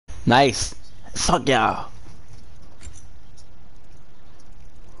Nice. Suck yeah.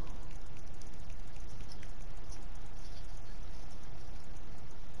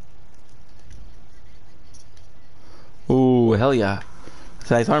 Ooh, hell yeah.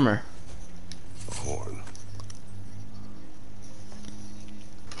 That's nice armor. A horn.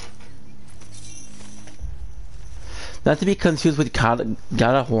 Not to be confused with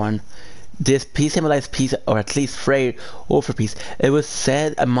Galahorn. This piece symbolized peace, or at least Freyr over peace. It was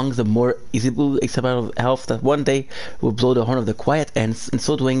said among the more easily acceptable elves that one day would blow the horn of the quiet ends, and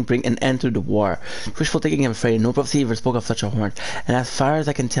so doing bring an end to the war. Wishful thinking, I'm afraid, no prophecy ever spoke of such a horn, and as far as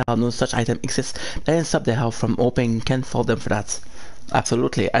I can tell, no such item exists. That didn't stop the elf from opening. Can't fault them for that.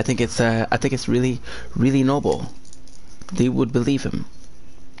 Absolutely, I think it's really, really noble. They would believe him,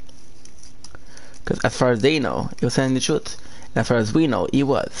 because as far as they know, he was telling the truth, and as far as we know, he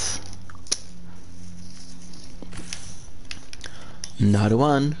was. Not a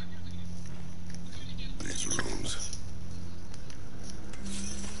one. These rooms.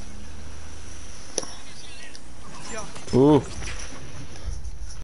 Ooh.